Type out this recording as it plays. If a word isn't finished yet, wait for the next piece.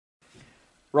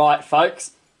Right,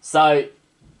 folks. So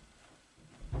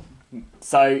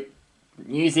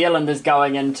New Zealand is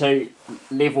going into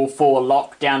level 4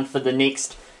 lockdown for the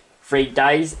next 3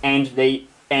 days, and the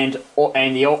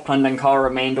Auckland and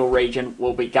Coromandel region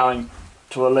will be going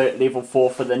to alert level 4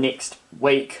 for the next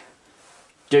week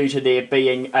due to there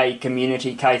being a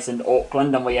community case in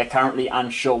Auckland, and we are currently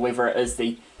unsure whether it is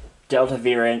the Delta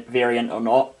variant or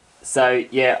not. So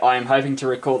yeah, I am hoping to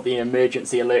record the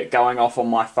emergency alert going off on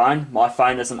my phone. My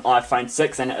phone is an iPhone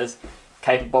 6 and it is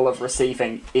capable of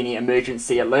receiving any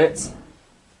emergency alerts.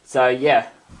 So yeah,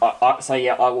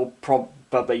 I will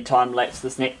probably time lapse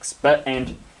this next bit,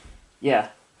 and yeah,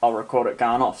 I'll record it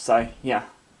going off. So yeah,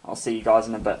 I'll see you guys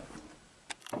in a bit.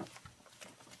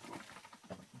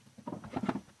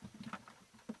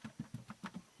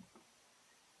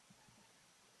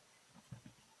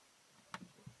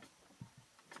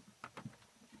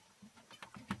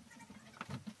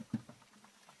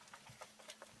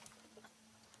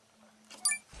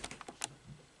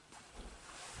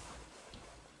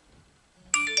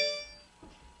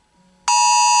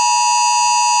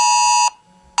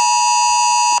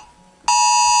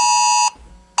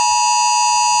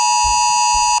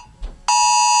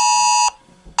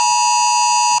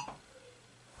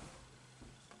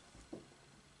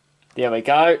 There we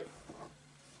go.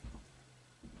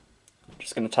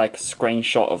 Just going to take a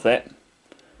screenshot of that.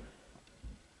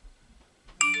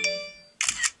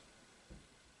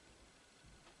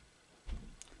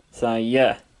 So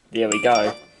yeah, there we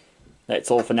go.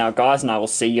 That's all for now, guys, and I will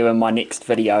see you in my next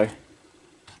video.